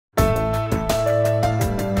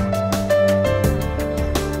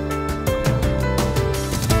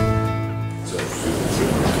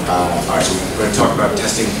All right, so we're going to talk about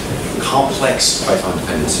testing complex Python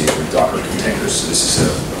dependencies with Docker containers. So this is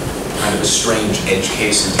a kind of a strange edge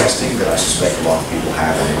case in testing that I suspect a lot of people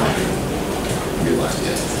have and they might not realize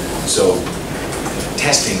yet. So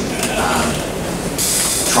testing,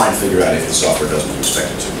 trying to figure out if the software does what you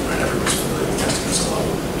expect it to. Right? Everyone's familiar with testing at some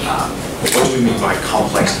level. What do we mean by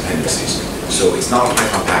complex dependencies? So it's not a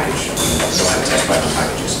Python package. You don't have to test Python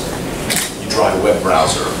packages. You drive a web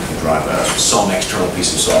browser, you drive some external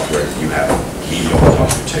piece of software that you have mediocre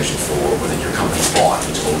documentation for, or that your company bought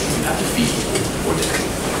and told you have to feed, or that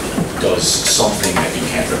does something that you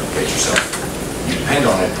can't replicate yourself. You depend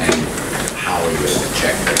on it, and how are you able to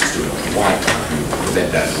check that it's doing what you want? How do you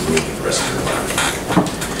prevent that from ruining the rest of your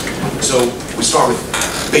environment? So we start with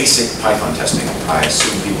basic Python testing. I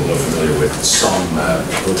assume people are familiar with some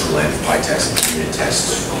virtual env PyTest, unit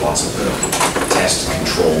tests, lots of test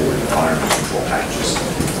control environment control packages.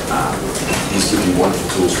 These give you wonderful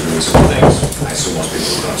tools for doing simple things. I assume most people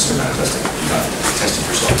have done some amount of testing. You're not testing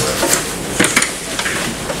your software.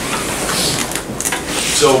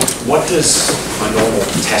 So what does a normal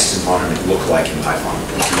test environment look like in Python?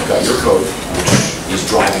 You've got your code, which is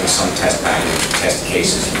driving some test package, test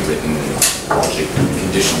cases you've written, logic,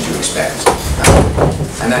 conditions you expect.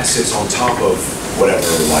 And that sits on top of whatever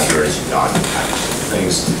libraries you've got, packages,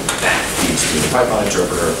 things that feeds through the Python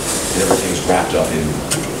interpreter, and everything's wrapped up in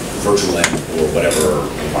virtual env or whatever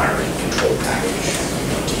environment control package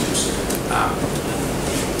you want to use. And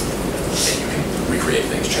you can recreate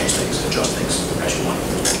things, change things, adjust things as you want.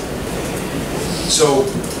 So,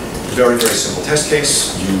 very, very simple test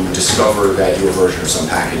case. You discover that your version of some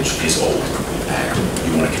package is old, and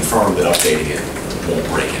you want to confirm that updating it won't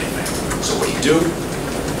break anything. So what do?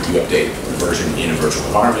 You update the version in a virtual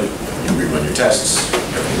environment, you rerun your tests,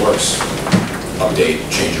 everything works, update,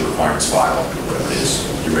 change your requirements file, whatever it is,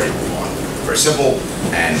 you're ready to move on. Very simple,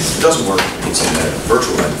 and if it doesn't work, it's in a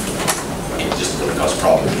virtual env. It doesn't really cause a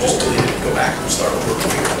problem, you just delete it, go back and start over,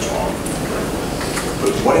 figure out what's wrong.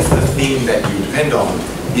 But what if the thing that you depend on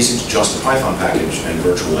isn't just a Python package and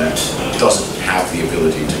virtual env doesn't have the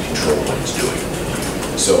ability to control what it's doing?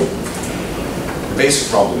 So the basic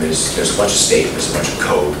problem is there's a bunch of state, there's a bunch of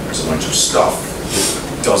code, there's a bunch of stuff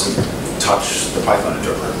that doesn't touch the Python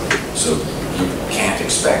interpreter. So you can't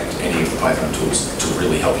expect any of the Python tools to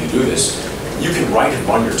really help you do this. You can write and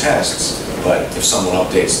run your tests, but if someone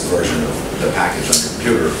updates the version of the package on your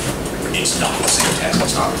computer, it's not the same test,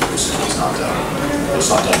 it's not reproducible, it's not done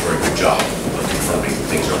a very good job of confirming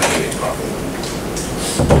things are behaving properly.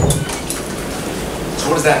 So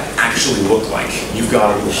what does that actually look like? You've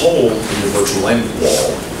got a little hole in your virtual env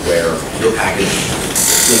wall where your package,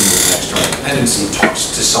 the thing with an external dependency, talks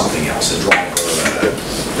to something else, a driver, a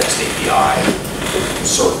REST API, a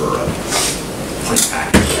server, a print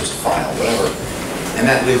package, a file, whatever. And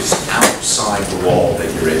that lives outside the wall that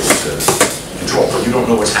you're able to control. You don't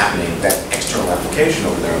know what's happening. That external application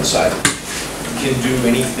over there on the side can do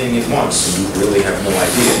anything it wants. You really have no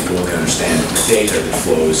idea. You don't understand the data that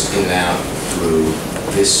flows in and out through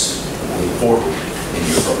this little portal in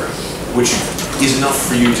your program, which is enough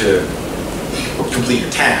for you to complete your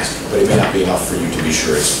task, but it may not be enough for you to be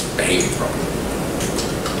sure it's behaving properly.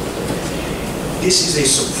 This is a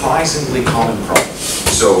surprisingly common problem.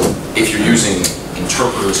 So if you're using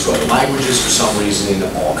interpreters for other languages for some reason,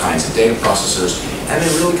 all kinds of data processors, and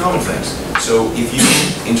they're really common things. So if you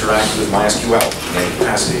interact with MySQL in any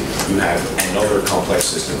capacity, you have another complex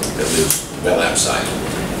system that lives well outside.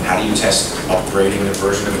 How do you test upgrading a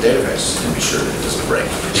version of a database and be sure that it doesn't break?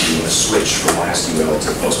 Do you want to switch from MySQL to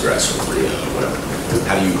Postgres or Reiter or whatever?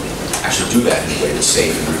 How do you actually do that in a way that's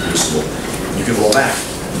safe and reproducible? You can roll back.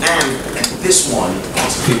 And this one,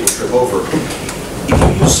 lots of people trip over. If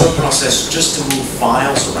you use some process just to move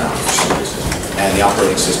files around for some reason, and the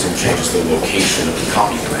operating system changes the location of the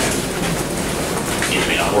copy command, it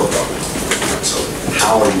may not work properly. So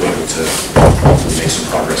how are you able to make some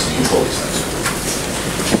progress and control these things?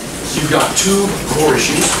 You've got two core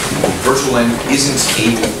issues. Virtual env isn't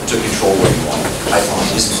able to control what you want. Python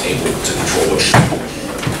isn't able to control what you want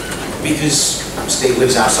because state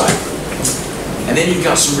lives outside. And then you've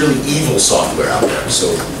got some really evil software out there. So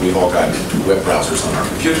we've all got web browsers on our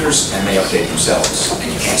computers, and they update themselves,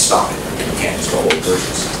 and you can't stop it. You can't install old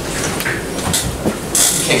versions.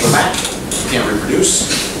 You can't go back. You can't reproduce.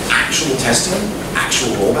 Actual testing,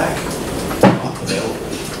 actual rollback, not available.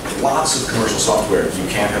 Lots of commercial software, you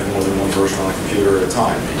can't have more than one version on a computer at a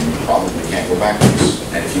time, and you probably can't go backwards.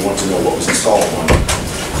 And if you want to know what was installed on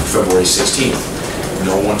February 16th,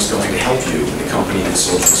 no one's going to help you. The company that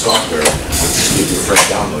sold the software will just give you a fresh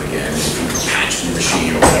download again. And if you patch your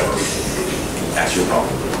machine or whatever, that's your problem.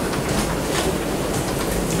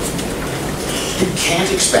 You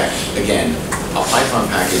can't expect, again, a Python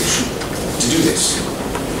package to do this.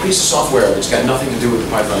 A piece of software that's got nothing to do with the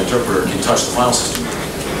Python interpreter can touch the file system.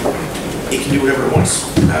 It can do whatever it wants.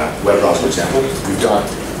 Web browser example, we've got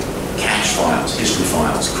cache files, history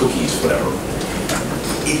files, cookies, whatever.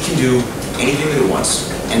 It can do anything that it wants,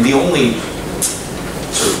 and the only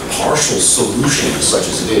sort of partial solution, such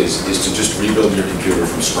as it is to just rebuild your computer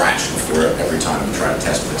from scratch before every time you try to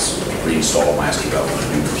test this. Reinstall MySQL on a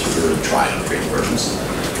new computer and try upgrading versions.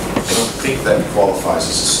 I don't think that qualifies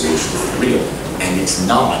as a solution for real, and it's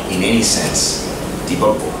not, in any sense,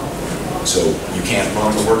 debuggable. So you can't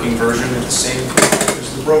run the working version at the same time as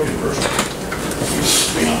the broken version. You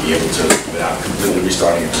may not be able to, without completely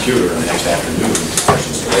restarting your computer in the next afternoon, fresh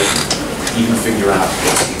installation, even figure out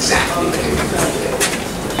what's exactly behaving that way.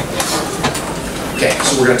 Okay,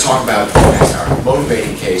 so we're going to talk about our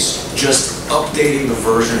motivating case, just updating the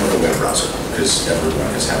version of the web browser, because everyone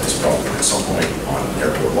has had this problem at some point on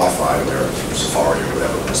airport Wi-Fi or Safari or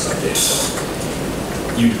whatever was updated.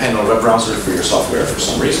 So you depend on a web browser for your software for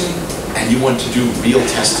some reason, and you want to do real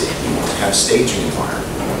testing. You want to have staging environment.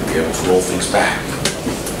 You want to be able to roll things back. You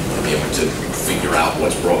want to be able to figure out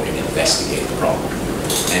what's broken, investigate the problem.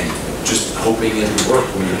 And just hoping it will work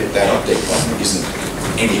when you hit that update button isn't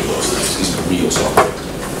any of those things. Isn't real software.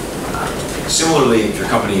 Similarly, if your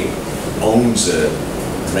company owns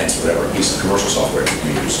rents whatever piece of commercial software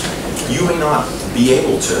you use, you may not be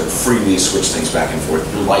able to freely switch things back and forth.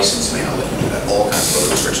 Your license may not let you do that. All kinds of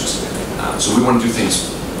other restrictions. So we want to do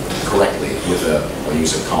things correctly with I'll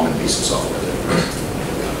use a common piece of software.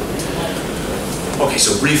 Okay,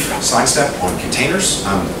 so brief sidestep on containers.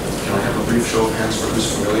 Can I have a brief show of hands for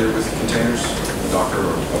who's familiar with containers? Docker?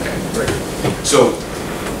 Okay, great. So,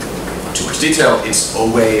 too much detail. It's a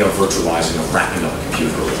way of virtualizing, of wrapping up a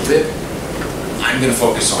computer a little bit. I'm going to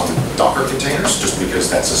focus on Docker containers, just because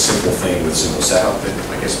that's a simple thing with simple setup that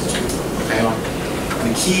I guess most people will pay on.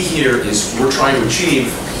 The key here is we're trying to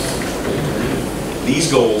achieve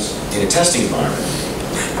these goals in a testing environment,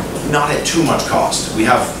 not at too much cost. We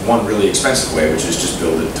have one really expensive way, which is just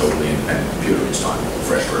build a totally independent computer each time,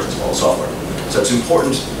 fresh versions of all the software. So it's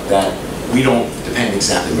important that we don't depend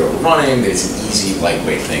exactly where we're running, that it's an easy,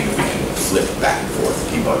 lightweight thing that we can flip back and forth,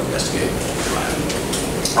 debug, investigate.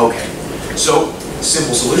 Okay, so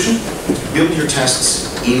simple solution, build your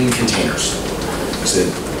tests in containers. So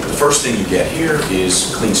the first thing you get here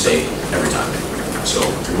is clean state every time. So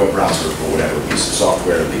your web browser or whatever piece of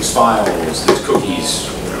software, these files, these cookies,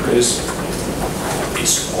 whatever it is,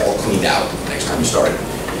 it's all cleaned out next time you start it.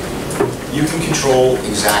 You can control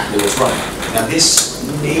exactly what's running. Now this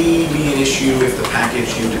may be an issue if the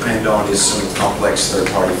package you depend on is some complex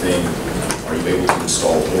third-party thing. Are you able to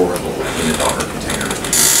install Oracle in a Docker container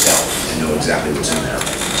yourself and know exactly what's in there?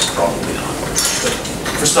 Probably not. But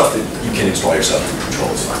for stuff that you can install yourself and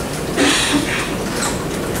control, it's fine.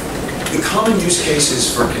 The common use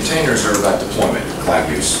cases for containers are about deployment,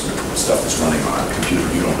 cloud use, stuff that's running on a computer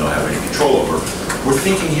you don't know have any control over. We're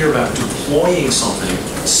thinking here about deploying something,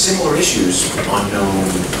 similar issues, unknown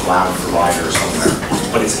cloud provider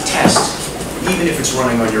somewhere, but it's a test. Even if it's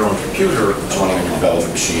running on your own computer, it's running on your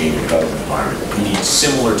development machine, your development environment, you need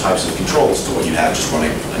similar types of controls to what you have just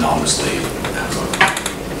running anonymously on Amazon.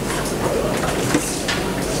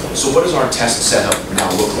 So what does our test setup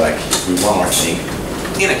now look like if we run our thing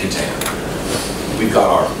in a container? We've got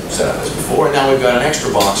our setup as before, and now we've got an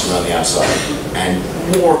extra box around the outside and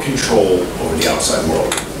more control over the outside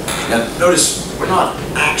world. Now notice, we're not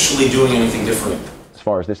actually doing anything different. As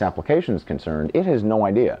far as this application is concerned, it has no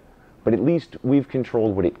idea. But at least we've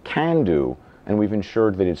controlled what it can do, and we've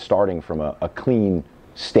ensured that it's starting from a clean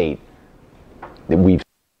state that we've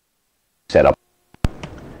set up.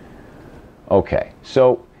 Okay,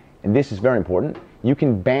 so, and this is very important, you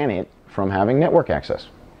can ban it from having network access.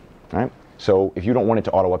 Right? So if you don't want it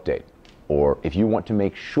to auto-update, or if you want to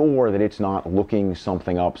make sure that it's not looking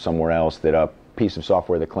something up somewhere else, that a piece of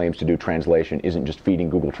software that claims to do translation isn't just feeding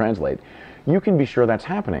Google Translate, you can be sure that's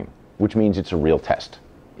happening, which means it's a real test.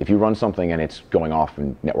 If you run something and it's going off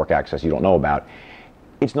in network access you don't know about,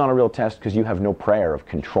 it's not a real test because you have no prayer of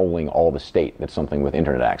controlling all the state that something with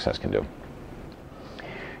internet access can do.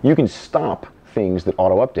 You can stop things that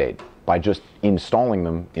auto-update by just installing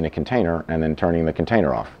them in a container and then turning the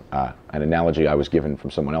container off. An analogy I was given from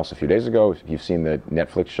someone else a few days ago, if you've seen the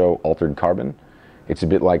Netflix show Altered Carbon, it's a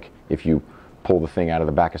bit like if you pull the thing out of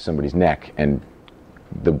the back of somebody's neck and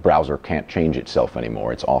the browser can't change itself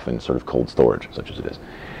anymore. It's often sort of cold storage, such as it is.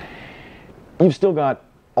 You've still got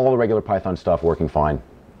all the regular Python stuff working fine.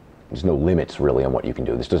 There's no limits really on what you can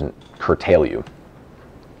do. This doesn't curtail you.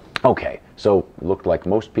 Okay, so it looked like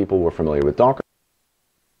most people were familiar with Docker.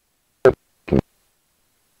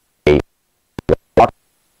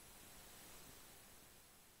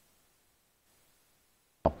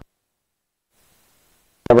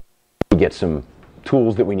 get some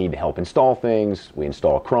tools that we need to help install things. We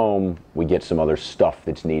install Chrome. We get some other stuff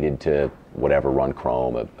that's needed to whatever run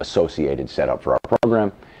Chrome, an associated setup for our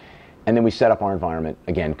program. And then we set up our environment,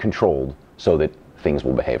 again, controlled, so that things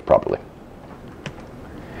will behave properly.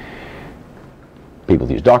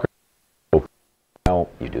 People use Docker. Well,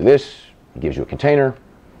 you do this, it gives you a container,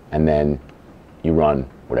 and then you run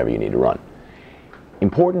whatever you need to run.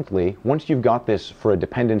 Importantly, once you've got this for a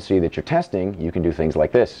dependency that you're testing, you can do things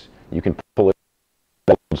like this. You can pull it.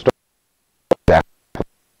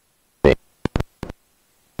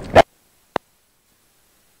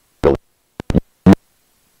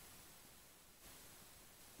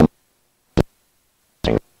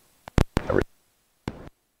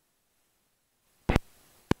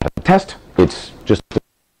 Test, it's just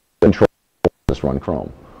control this run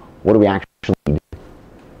Chrome. What do we actually do?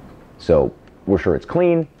 So we're sure it's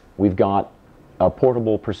clean. We've got a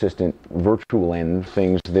portable, persistent virtual env,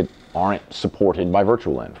 things that aren't supported by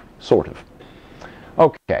virtual env, sort of.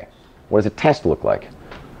 Okay, what does a test look like?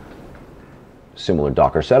 Similar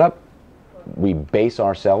Docker setup. We base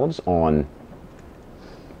ourselves on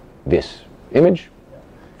this image.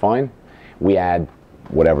 Fine. We add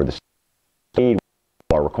whatever the need,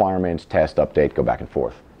 our requirements, test, update, go back and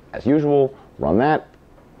forth. As usual, run that,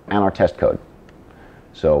 and our test code.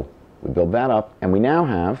 So we build that up, and we now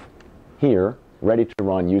have here, ready to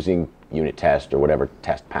run using unit test or whatever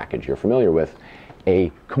test package you're familiar with,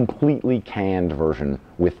 a completely canned version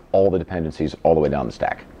with all the dependencies all the way down the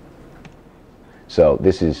stack. So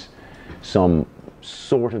this is some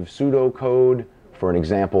sort of pseudocode for an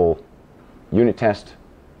example unit test.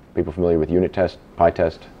 People familiar with unit test,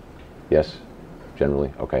 PyTest? Yes?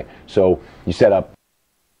 Generally, okay. So you set up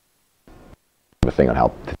a thing on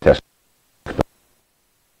how to test.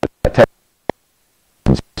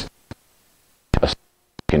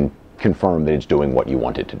 Can confirm that it's doing what you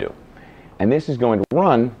want it to do. And this is going to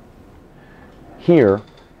run here,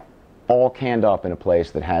 all canned up in a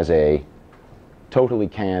place that has a totally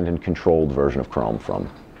canned and controlled version of Chrome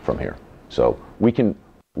from here. So we can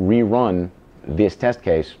rerun this test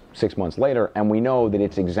case 6 months later, and we know that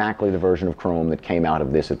it's exactly the version of Chrome that came out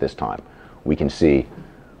of this at this time. We can see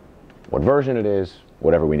what version it is,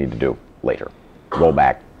 whatever we need to do later. Roll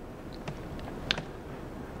back.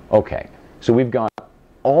 Okay, so we've got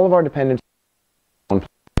all of our dependencies on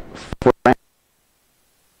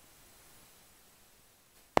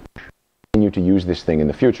continue to use this thing in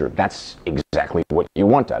the future. That's exactly what you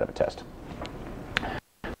want out of a test.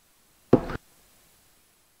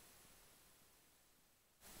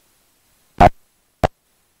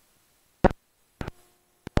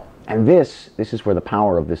 And this is where the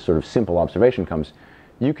power of this sort of simple observation comes.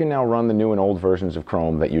 You can now run the new and old versions of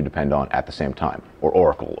Chrome that you depend on at the same time, or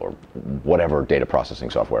Oracle, or whatever data processing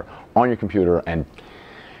software, on your computer. And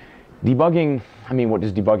debugging, I mean, what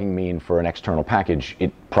does debugging mean for an external package?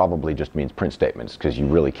 It probably just means print statements, because you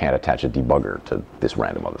really can't attach a debugger to this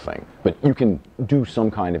random other thing. But you can do some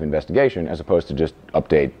kind of investigation as opposed to just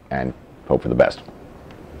update and hope for the best.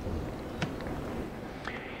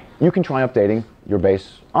 You can try updating your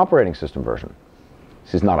base operating system version.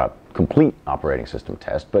 This is not a complete operating system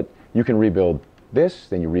test, but you can rebuild this,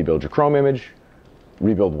 then you rebuild your Chrome image,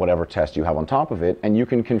 rebuild whatever test you have on top of it, and you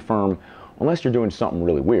can confirm, unless you're doing something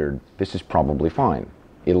really weird, this is probably fine.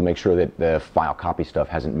 It'll make sure that the file copy stuff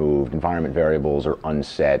hasn't moved, environment variables are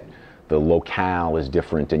unset, the locale is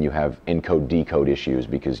different, and you have encode-decode issues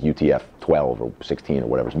because UTF-12 or 16 or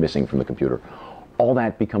whatever is missing from the computer. All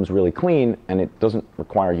that becomes really clean, and it doesn't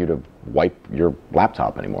require you to wipe your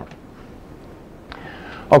laptop anymore.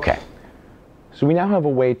 Okay, so we now have a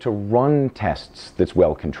way to run tests that's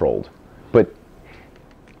well controlled, but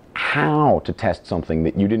how to test something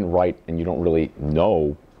that you didn't write and you don't really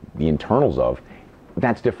know the internals of,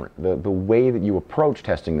 that's different. The way that you approach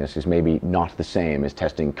testing this is maybe not the same as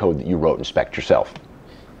testing code that you wrote and spec'd yourself.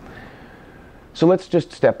 So let's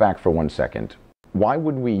just step back for 1 second. Why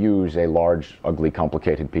would we use a large, ugly,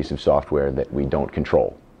 complicated piece of software that we don't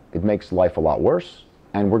control? It makes life a lot worse,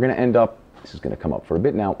 and we're going to end up, this is going to come up for a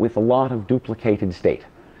bit now, with a lot of duplicated state.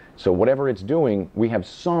 So whatever it's doing, we have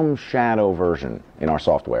some shadow version in our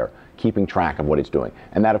software keeping track of what it's doing.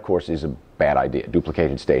 And that, of course, is a bad idea.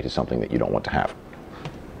 Duplicated state is something that you don't want to have.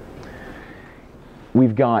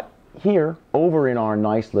 We've got here, over in our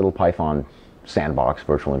nice little Python sandbox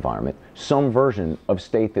virtual environment, some version of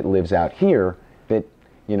state that lives out here that,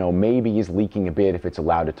 you know, maybe is leaking a bit if it's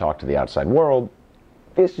allowed to talk to the outside world.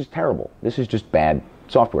 This is terrible. This is just bad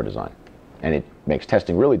software design. And it makes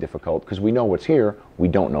testing really difficult because we know what's here, we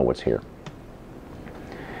don't know what's here.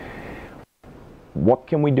 What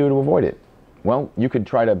can we do to avoid it? Well, you could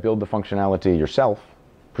try to build the functionality yourself.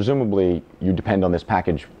 presumably you depend on this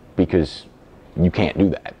package because you can't do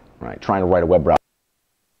that, right? Trying to write a web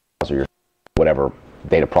browser, or whatever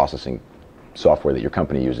data processing software that your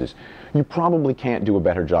company uses, you probably can't do a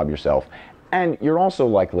better job yourself, and you're also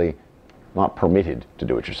likely not permitted to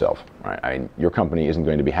do it yourself, right? Your company isn't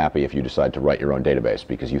going to be happy if you decide to write your own database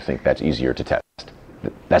because you think that's easier to test.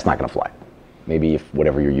 That's not going to fly. Maybe if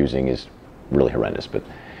whatever you're using is really horrendous, but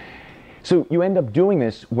so you end up doing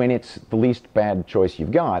this when it's the least bad choice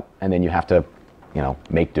you've got, and then you have to,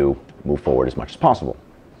 make do, move forward as much as possible.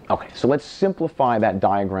 Okay, so let's simplify that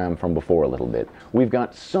diagram from before a little bit. We've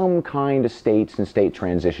got some kind of states and state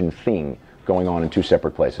transition thing going on in two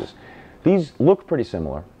separate places. These look pretty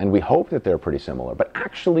similar, and we hope that they're pretty similar, but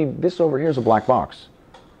actually this over here is a black box.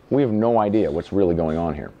 We have no idea what's really going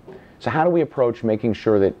on here. So how do we approach making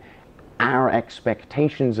sure that our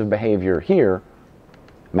expectations of behavior here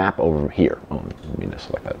map over here? Oh, let me just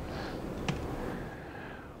select that.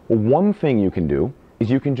 Well, one thing you can do is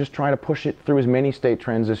you can just try to push it through as many state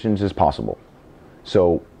transitions as possible.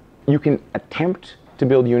 So you can attempt to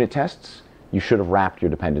build unit tests. You should have wrapped your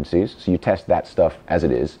dependencies, so you test that stuff as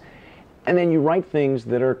it is. And then you write things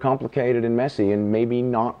that are complicated and messy and maybe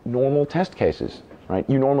not normal test cases, right?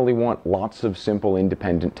 You normally want lots of simple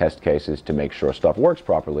independent test cases to make sure stuff works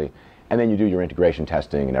properly, and then you do your integration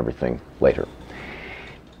testing and everything later.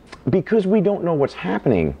 Because we don't know what's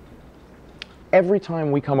happening, every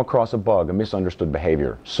time we come across a bug, a misunderstood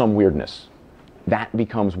behavior, some weirdness, that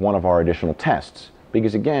becomes one of our additional tests.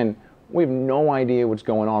 Because again, we have no idea what's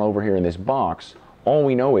going on over here in this box. All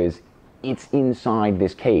we know is it's inside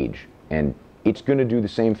this cage, and it's going to do the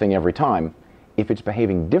same thing every time. If it's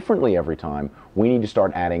behaving differently every time, we need to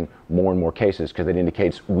start adding more and more cases because it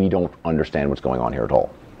indicates we don't understand what's going on here at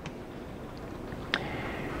all.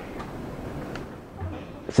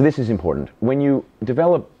 So this is important. When you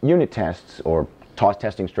develop unit tests or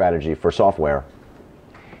testing strategy for software,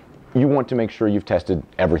 you want to make sure you've tested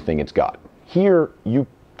everything it's got. Here, you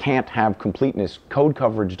can't have completeness. Code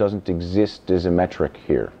coverage doesn't exist as a metric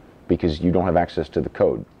here because you don't have access to the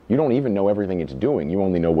code. You don't even know everything it's doing. You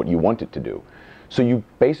only know what you want it to do. So you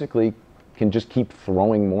basically can just keep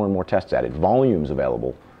throwing more and more tests at it. Volume's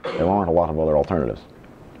available. There aren't a lot of other alternatives.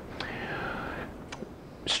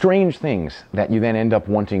 Strange things that you then end up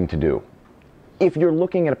wanting to do. If you're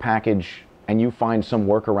looking at a package and you find some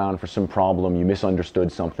workaround for some problem, you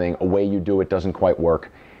misunderstood something, a way you do it doesn't quite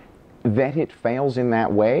work, that it fails in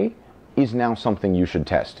that way is now something you should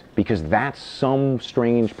test, because that's some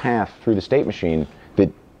strange path through the state machine that,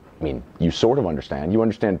 you sort of understand. You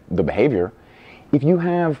understand the behavior. If you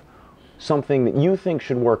have something that you think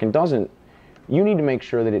should work and doesn't, you need to make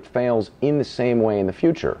sure that it fails in the same way in the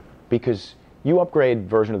future, because you upgrade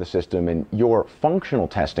version of the system and your functional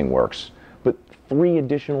testing works, but 3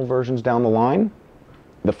 additional versions down the line,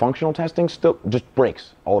 the functional testing still just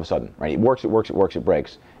breaks all of a sudden, right? It works, it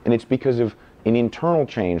breaks. And it's because of an internal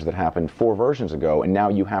change that happened 4 versions ago, and now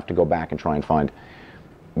you have to go back and try and find,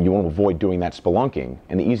 you want to avoid doing that spelunking,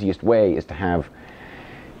 and the easiest way is to have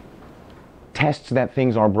tests that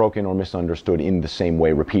things are broken or misunderstood in the same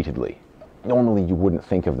way repeatedly. Normally you wouldn't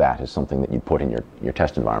think of that as something that you'd put in your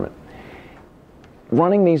test environment.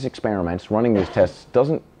 Running these experiments, running these tests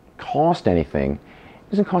doesn't cost anything. It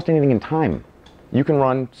doesn't cost anything in time. You can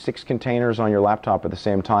run 6 containers on your laptop at the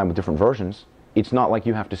same time with different versions. It's not like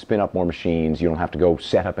you have to spin up more machines. You don't have to go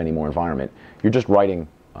set up any more environment. You're just writing,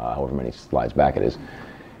 however many slides back it is,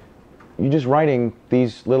 you're just writing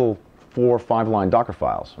these little 4 or 5 line Docker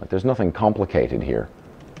files. Right? There's nothing complicated here.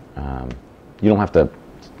 You don't have to,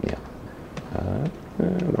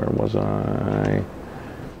 where was I?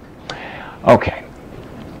 Okay.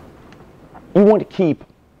 You want to keep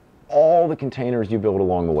all the containers you build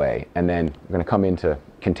along the way, and then we're going to come into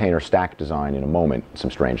container stack design in a moment,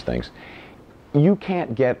 some strange things. You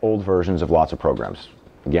can't get old versions of lots of programs.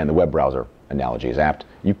 Again, the web browser analogy is apt.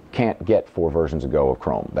 You can't get 4 versions ago of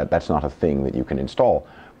Chrome. That's not a thing that you can install.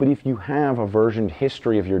 But if you have a versioned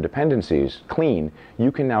history of your dependencies clean,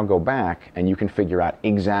 you can now go back and you can figure out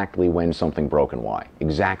exactly when something broke and why,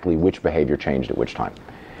 exactly which behavior changed at which time.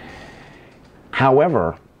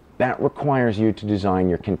 However, that requires you to design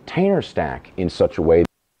your container stack in such a way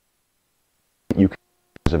that you can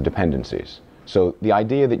use of dependencies. So the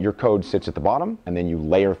idea that your code sits at the bottom and then you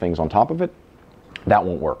layer things on top of it, that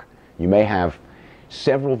won't work. You may have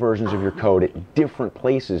several versions of your code at different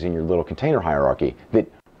places in your little container hierarchy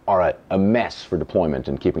that are a mess for deployment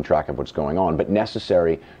and keeping track of what's going on, but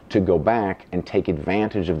necessary to go back and take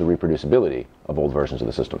advantage of the reproducibility of old versions of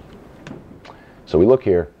the system. So we look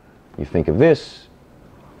here, you think of this,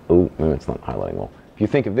 oh, it's not highlighting well. If you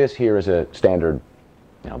think of this here as a standard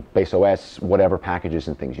base OS, whatever packages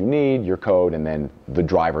and things you need, your code, and then the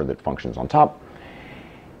driver that functions on top.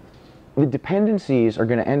 The dependencies are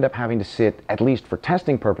going to end up having to sit, at least for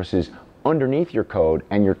testing purposes, underneath your code,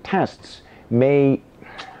 and your tests may,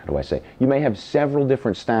 how do I say, you may have several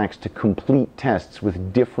different stacks to complete tests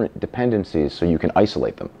with different dependencies so you can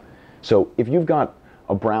isolate them. So if you've got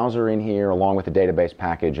a browser in here along with a database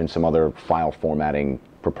package and some other file formatting,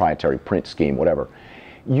 proprietary print scheme, whatever,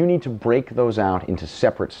 you need to break those out into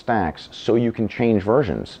separate stacks so you can change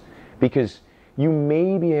versions, because you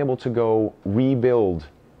may be able to go rebuild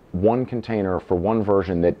one container for one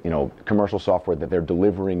version that, commercial software that they're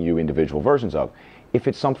delivering you individual versions of. If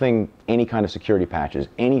it's something, any kind of security patches,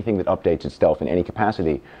 anything that updates itself in any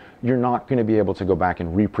capacity, you're not going to be able to go back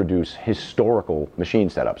and reproduce historical machine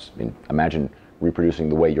setups. I mean, imagine reproducing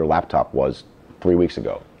the way your laptop was 3 weeks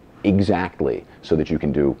ago, exactly, so that you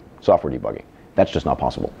can do software debugging. That's just not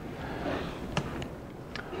possible.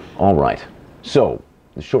 All right, so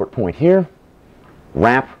the short point here,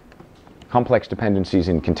 wrap complex dependencies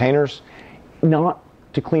in containers, not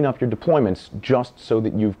to clean up your deployments, just so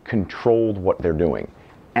that you've controlled what they're doing.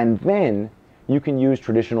 And then you can use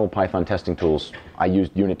traditional Python testing tools. I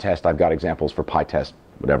used unit test. I've got examples for PyTest,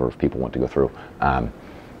 whatever, if people want to go through.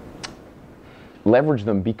 Leverage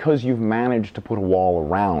them because you've managed to put a wall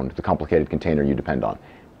around the complicated container you depend on.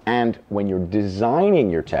 And when you're designing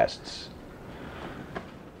your tests,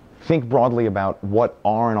 think broadly about what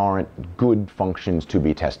are and aren't good functions to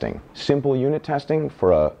be testing. Simple unit testing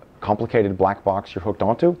for a complicated black box you're hooked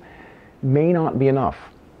onto may not be enough.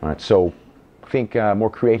 All right, so think more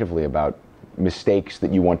creatively about mistakes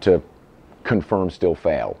that you want to confirm still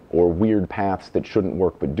fail, or weird paths that shouldn't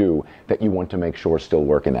work but do, that you want to make sure still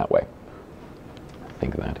work in that way. I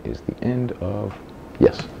think that is the end of,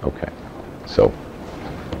 yes, okay. So,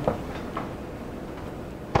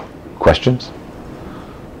 questions?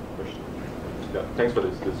 Yeah, thanks for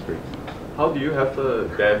this great. How do you have the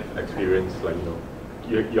dev experience? Like,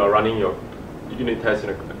 you're running your unit test in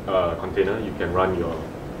a container. You can run your,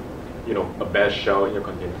 a bash shell in your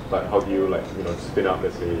container. But how do you spin up,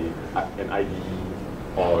 let's say, an IDE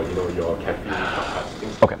or your caffeine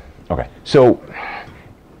shortcuts? Okay. So,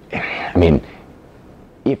 I mean,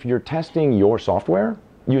 if you're testing your software,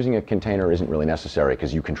 using a container isn't really necessary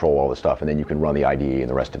because you control all the stuff and then you can run the IDE and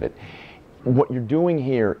the rest of it. What you're doing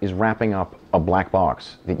here is wrapping up a black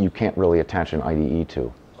box that you can't really attach an IDE to.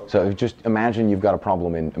 Okay. So just imagine you've got a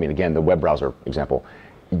problem in, again, the web browser example.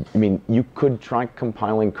 You could try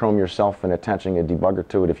compiling Chrome yourself and attaching a debugger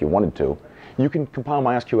to it if you wanted to. You can compile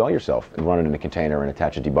MySQL yourself and run it in a container and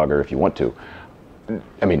attach a debugger if you want to.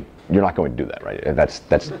 You're not going to do that, right?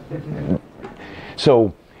 That's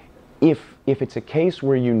So if it's a case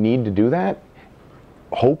where you need to do that,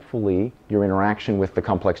 hopefully your interaction with the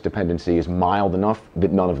complex dependency is mild enough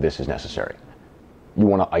that none of this is necessary. You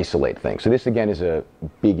want to isolate things. So this again is a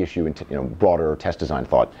big issue in broader test design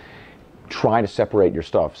thought. Try to separate your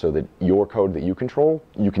stuff so that your code that you control,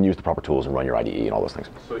 you can use the proper tools and run your IDE and all those things.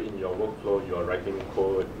 So in your workflow, you are writing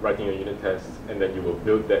code, writing a unit test, and then you will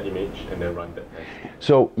build that image and then run that test.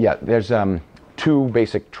 So yeah, there's two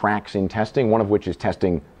basic tracks in testing, one of which is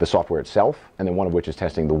testing the software itself, and then one of which is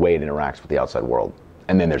testing the way it interacts with the outside world.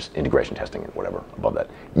 And then there's integration testing and whatever above that.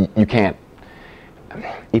 You can't,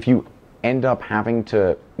 if you end up having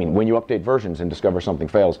to, when you update versions and discover something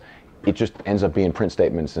fails, it just ends up being print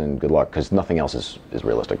statements and good luck, because nothing else is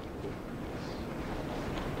realistic.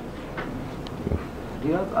 Do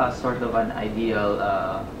you have a sort of an ideal,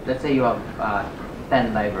 let's say you have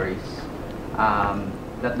 10 libraries.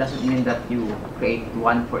 That doesn't mean that you create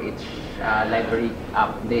one for each library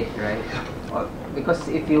update, right? Or, because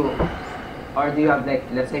if you, or do you have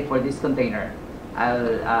let's say for this container,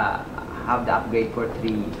 I'll have the upgrade for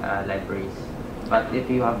 3 libraries. But if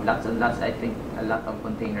you have lots and lots, I think a lot of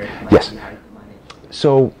containers might be hard to manage.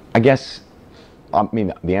 So I guess,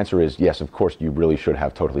 the answer is yes, of course you really should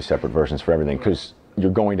have totally separate versions for everything, because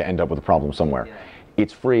you're going to end up with a problem somewhere. Yeah.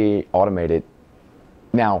 It's free, automate it.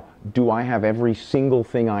 Now, do I have every single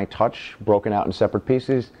thing I touch broken out in separate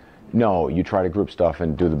pieces? No, you try to group stuff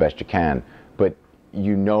and do the best you can. But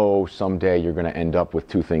someday you're going to end up with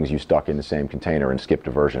 2 things you stuck in the same container and skipped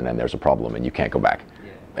a version, and there's a problem and you can't go back.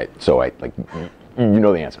 Yeah. So you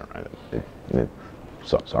know the answer, right?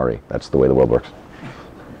 So sorry, that's the way the world works.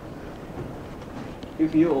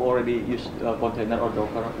 If you already use a container or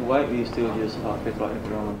Docker, why do you still use a virtual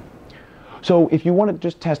environment? So if you want to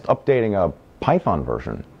just test updating a Python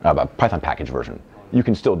version, a Python package version, you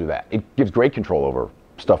can still do that. It gives great control over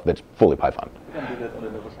stuff that's fully Python. You can do that on the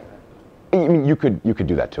Docker side. You could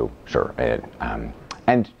do that too, sure.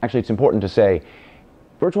 And actually, it's important to say,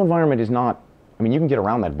 virtual environment is not. I mean, you can get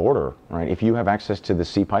around that border, right? If you have access to the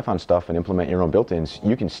C Python stuff and implement your own built-ins,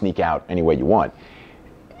 you can sneak out any way you want.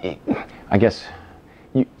 I guess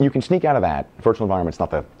you can sneak out of that. Virtual environment's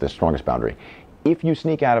not the strongest boundary. If you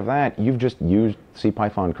sneak out of that, you've just used C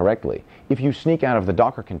Python correctly. If you sneak out of the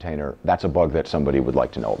Docker container, that's a bug that somebody would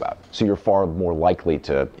like to know about. So you're far more likely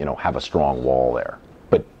to, have a strong wall there.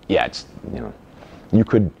 But yeah, it's, you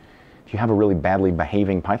could, if you have a really badly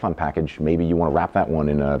behaving Python package, maybe you want to wrap that one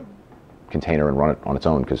in a container and run it on its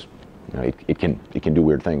own, because it can do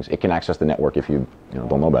weird things. It can access the network if you,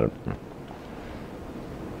 don't know about it.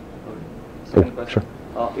 Second question.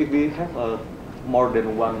 Sure. If we have more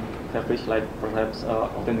than one service, like perhaps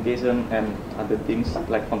authentication and other things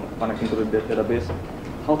like connecting to the database,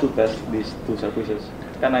 how to test these two services?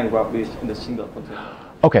 Can I wrap this in a single container?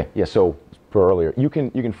 Okay, yeah, so for earlier, you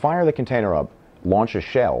can fire the container up, launch a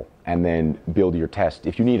shell, and then build your test.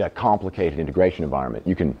 If you need a complicated integration environment,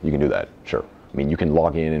 you can do that, sure. I mean, you can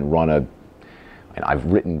log in and run and I've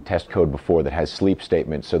written test code before that has sleep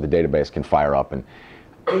statements so the database can fire up, and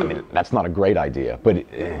I mean, that's not a great idea, but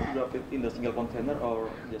Wrap it in the single container or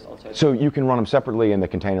just outside? So you can run them separately in the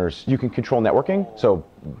containers. You can control networking. So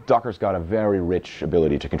Docker's got a very rich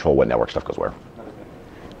ability to control what network stuff goes where.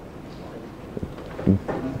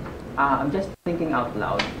 I'm just thinking out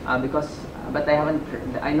loud but I haven't.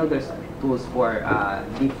 I know there's tools for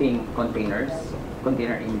diffing container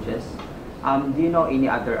images. Do you know any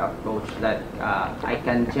other approach that I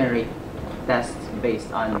can generate tests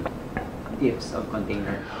based on diffs of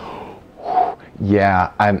container?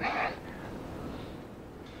 Yeah, and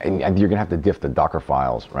you're gonna have to diff the Docker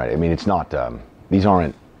files, right? I mean, it's not. These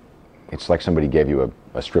aren't. It's like somebody gave you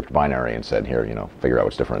a stripped binary and said, "Here, figure out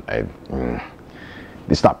what's different."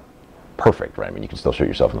 It's not perfect, right? I mean, you can still shoot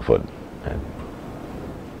yourself in the foot.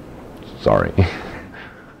 Sorry. I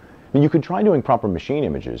mean, you could try doing proper machine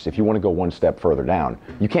images if you want to go one step further down.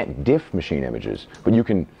 You can't diff machine images, but you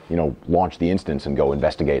can, launch the instance and go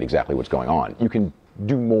investigate exactly what's going on. You can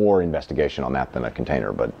do more investigation on that than a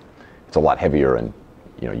container, but it's a lot heavier, and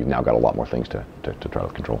you've now got a lot more things to try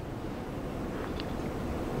to control.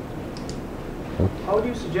 How do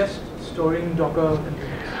you suggest storing Docker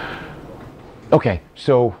containers? Okay,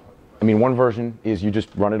 so I mean, one version is you just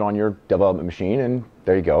run it on your development machine, and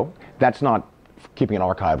there you go. That's not keeping an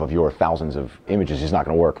archive of your thousands of images is not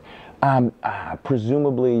going to work.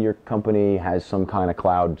 Presumably, your company has some kind of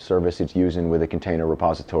cloud service it's using with a container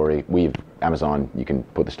repository. Amazon, you can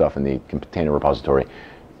put the stuff in the container repository.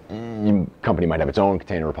 Your company might have its own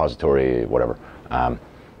container repository, whatever.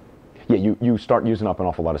 Yeah, you start using up an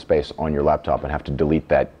awful lot of space on your laptop and have to delete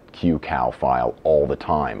that qcow file all the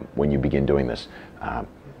time when you begin doing this.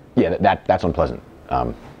 Yeah, that's unpleasant.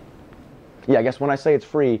 Yeah, I guess when I say it's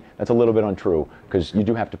free, that's a little bit untrue, because you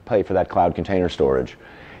do have to pay for that cloud container storage.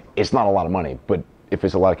 It's not a lot of money, but if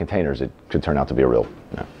it's a lot of containers, it could turn out to be a real.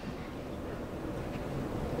 Yeah.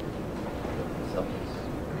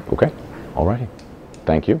 Okay, all righty.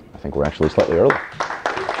 Thank you. I think we're actually slightly early.